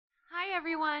Hi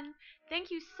everyone!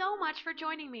 Thank you so much for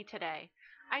joining me today.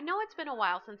 I know it's been a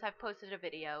while since I've posted a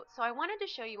video, so I wanted to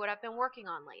show you what I've been working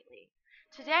on lately.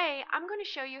 Today, I'm going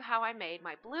to show you how I made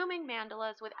my blooming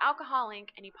mandalas with alcohol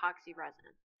ink and epoxy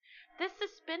resin. This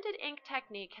suspended ink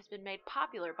technique has been made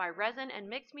popular by resin and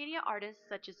mixed media artists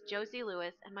such as Josie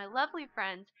Lewis and my lovely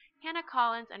friends Hannah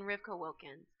Collins and Rivka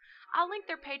Wilkins. I'll link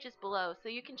their pages below so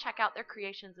you can check out their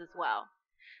creations as well.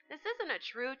 This isn't a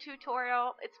true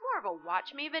tutorial, it's more of a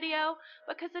watch me video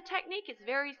because the technique is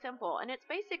very simple and it's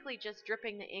basically just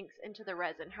dripping the inks into the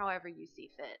resin however you see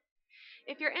fit.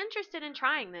 If you're interested in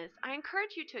trying this, I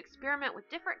encourage you to experiment with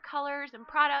different colors and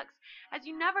products as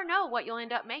you never know what you'll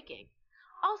end up making.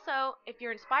 Also, if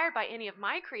you're inspired by any of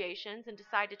my creations and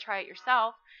decide to try it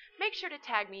yourself, make sure to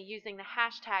tag me using the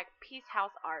hashtag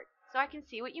peacehouseart so I can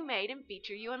see what you made and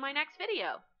feature you in my next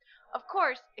video. Of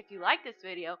course, if you like this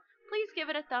video, please give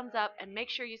it a thumbs up and make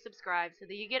sure you subscribe so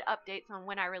that you get updates on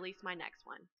when I release my next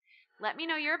one. Let me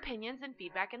know your opinions and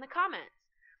feedback in the comments.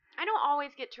 I don't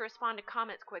always get to respond to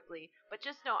comments quickly, but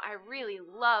just know I really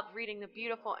love reading the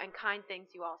beautiful and kind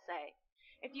things you all say.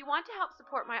 If you want to help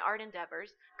support my art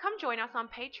endeavors, come join us on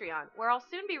Patreon, where I'll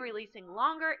soon be releasing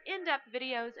longer, in-depth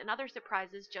videos and other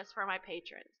surprises just for my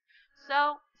patrons.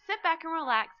 So, sit back and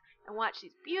relax and watch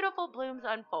these beautiful blooms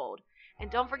unfold. And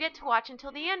don't forget to watch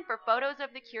until the end for photos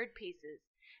of the cured pieces.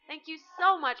 Thank you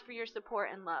so much for your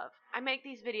support and love. I make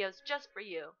these videos just for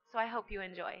you, so I hope you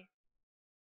enjoy.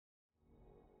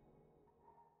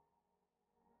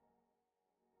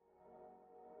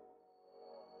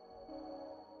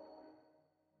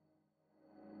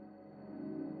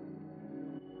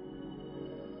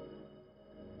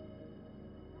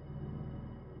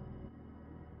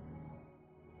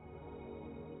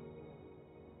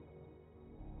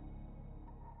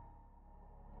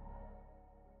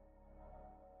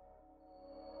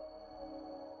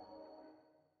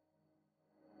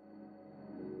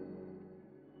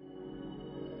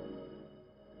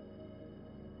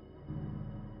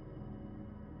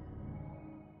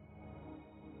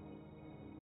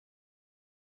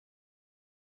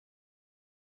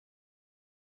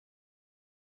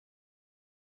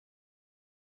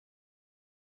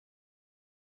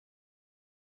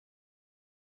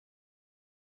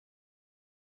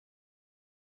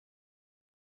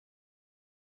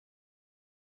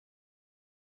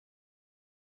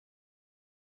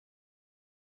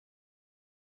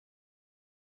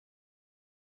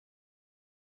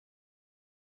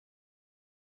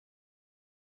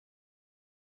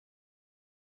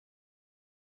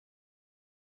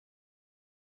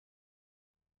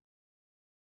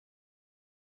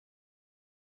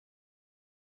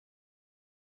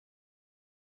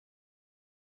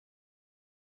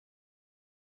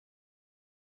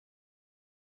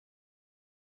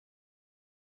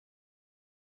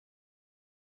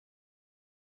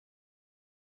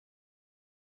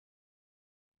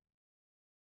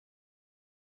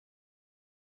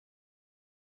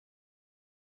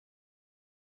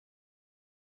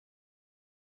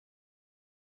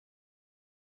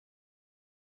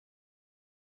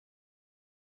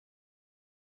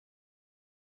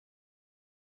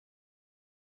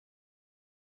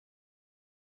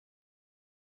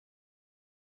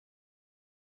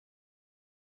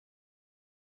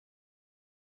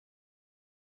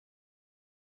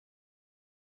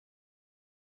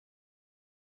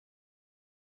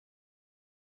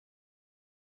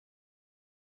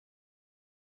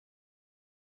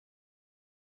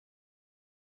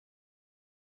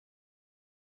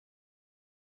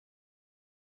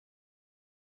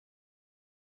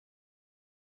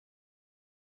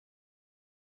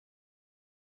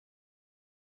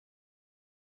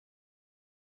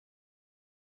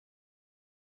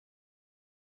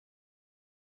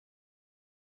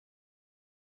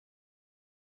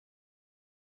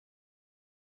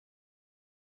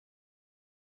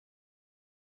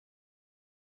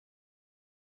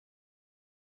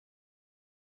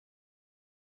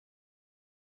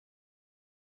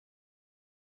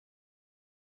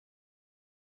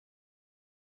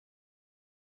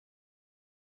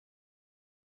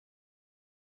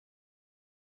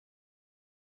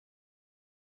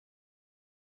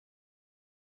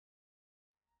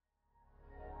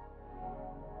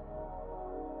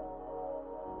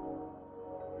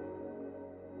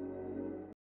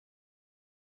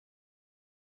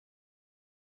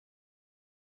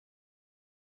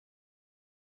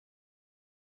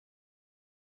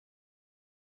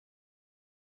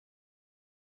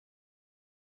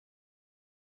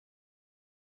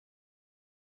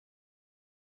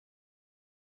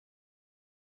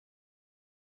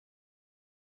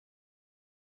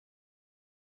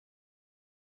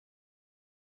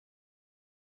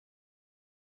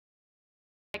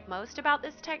 most about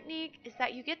this technique is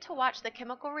that you get to watch the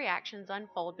chemical reactions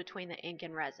unfold between the ink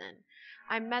and resin.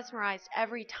 I'm mesmerized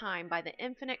every time by the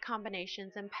infinite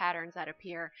combinations and patterns that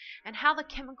appear and how the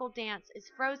chemical dance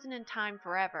is frozen in time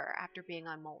forever after being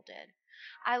unmolded.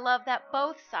 I love that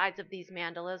both sides of these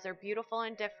mandalas are beautiful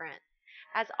and different.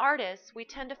 As artists, we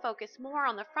tend to focus more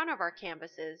on the front of our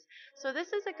canvases, so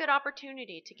this is a good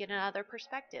opportunity to get another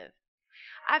perspective.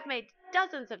 I've made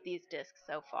dozens of these discs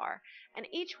so far, and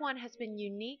each one has been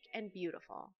unique and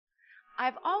beautiful.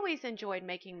 I've always enjoyed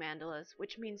making mandalas,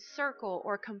 which means circle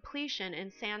or completion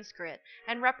in Sanskrit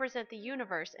and represent the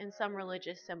universe in some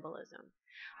religious symbolism.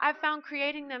 I've found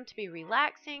creating them to be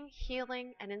relaxing,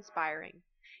 healing, and inspiring.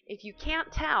 If you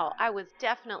can't tell, I was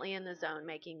definitely in the zone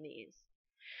making these.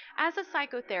 As a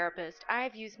psychotherapist, I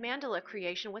have used mandala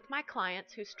creation with my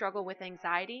clients who struggle with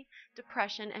anxiety,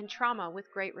 depression, and trauma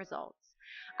with great results.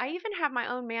 I even have my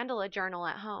own mandala journal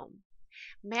at home.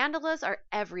 Mandalas are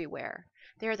everywhere.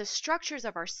 They are the structures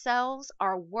of ourselves,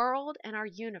 our world, and our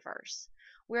universe.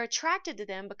 We're attracted to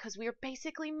them because we are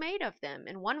basically made of them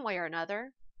in one way or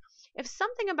another. If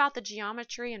something about the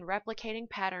geometry and replicating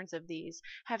patterns of these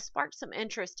have sparked some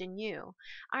interest in you,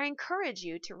 I encourage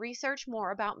you to research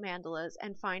more about mandalas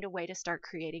and find a way to start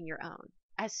creating your own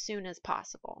as soon as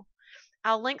possible.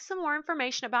 I'll link some more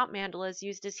information about mandalas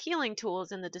used as healing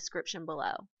tools in the description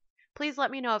below. Please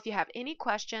let me know if you have any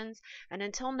questions, and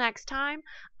until next time,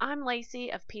 I'm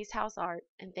Lacey of Peacehouse Art,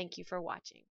 and thank you for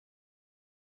watching.